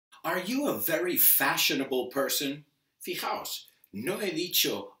Are you a very fashionable person? Fijaos, no he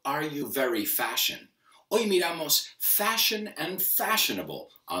dicho, are you very fashion? Hoy miramos fashion and fashionable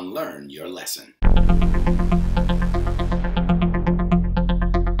on Learn Your Lesson.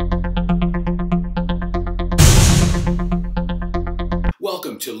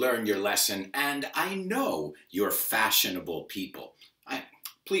 Welcome to Learn Your Lesson, and I know you're fashionable people.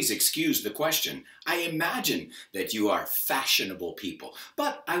 Please excuse the question. I imagine that you are fashionable people,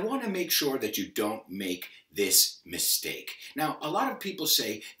 but I want to make sure that you don't make this mistake. Now, a lot of people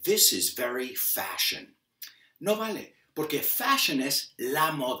say, this is very fashion. No vale, porque fashion es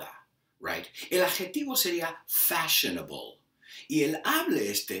la moda, right? El adjetivo sería fashionable. Y el hable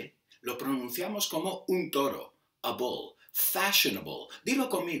este lo pronunciamos como un toro, a bull. Fashionable. Dilo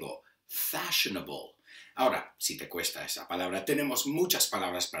conmigo, fashionable. Ahora, si te cuesta esa palabra, tenemos muchas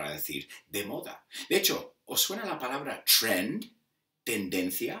palabras para decir de moda. De hecho, ¿os suena la palabra trend?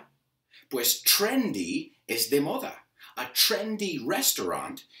 ¿Tendencia? Pues trendy es de moda. A trendy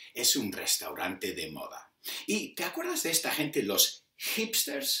restaurant es un restaurante de moda. ¿Y te acuerdas de esta gente, los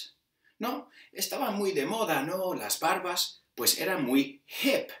hipsters? ¿No? Estaban muy de moda, ¿no? Las barbas, pues eran muy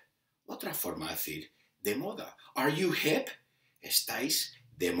hip. Otra forma de decir de moda. Are you hip? ¿Estáis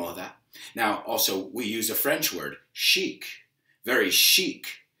de moda? Now, also, we use a French word, chic. Very chic.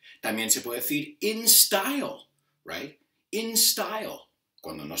 También se puede decir in style, right? In style.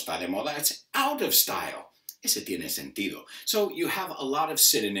 Cuando no está de moda, it's out of style. Ese tiene sentido. So you have a lot of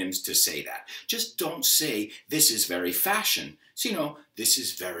synonyms to say that. Just don't say, this is very fashion, sino, this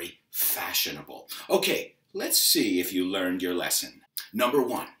is very fashionable. Okay, let's see if you learned your lesson. Number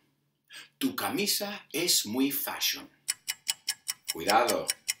 1. Tu camisa es muy fashion. Cuidado.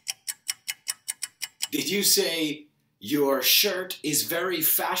 Did you say, your shirt is very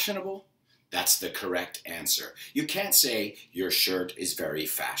fashionable? That's the correct answer. You can't say, your shirt is very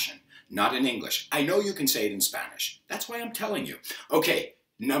fashion. Not in English. I know you can say it in Spanish. That's why I'm telling you. Okay,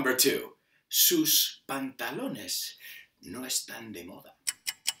 number 2. Sus pantalones no están de moda.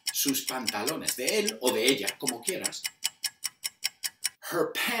 Sus pantalones, de él o de ella, como quieras.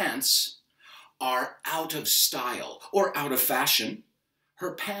 Her pants are out of style or out of fashion.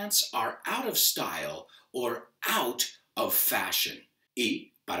 Her pants are out of style or out of fashion.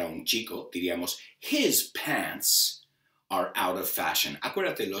 Y para un chico diríamos, his pants are out of fashion.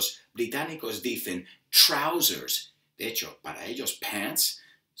 Acuérdate, los británicos dicen trousers. De hecho, para ellos pants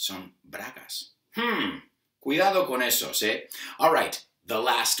son bragas. Cuidado con esos, eh? All right, the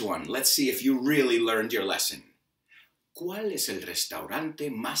last one. Let's see if you really learned your lesson. ¿Cuál es el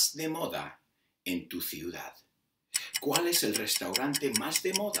restaurante más de moda en tu ciudad? ¿Cuál es el restaurante más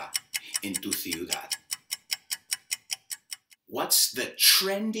de moda en tu ciudad? What's the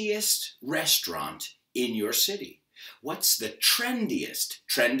trendiest restaurant in your city? What's the trendiest?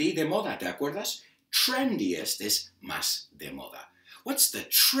 Trendy de moda, ¿te acuerdas? Trendiest es más de moda. What's the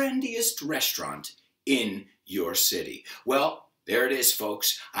trendiest restaurant in your city? Well, there it is,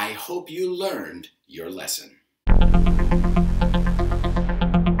 folks. I hope you learned your lesson.